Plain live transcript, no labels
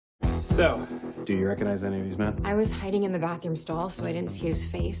So, do you recognize any of these men? I was hiding in the bathroom stall, so I didn't see his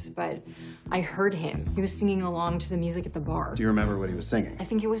face, but I heard him. He was singing along to the music at the bar. Do you remember what he was singing? I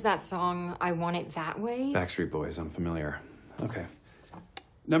think it was that song, I Want It That Way. Backstreet Boys, I'm familiar. Okay.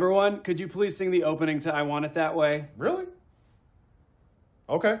 Number one, could you please sing the opening to I Want It That Way? Really?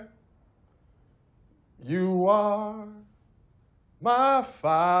 Okay. You are my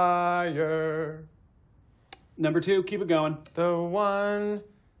fire. Number two, keep it going. The one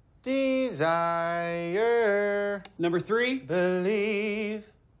desire. Number three. Believe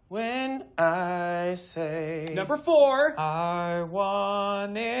when I say. Number four. I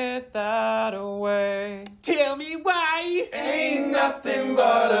want it that way. Tell me why. Ain't nothing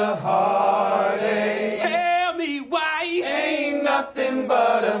but a heartache. Tell me why. Ain't nothing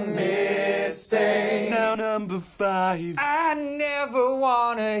but a mistake. Now number five. I never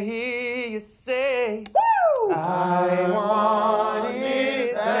wanna hear you say. Woo! I want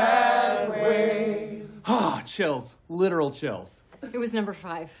it that way. Oh, chills. Literal chills. It was number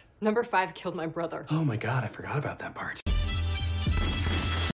 5. Number 5 killed my brother. Oh my God, I forgot about that part.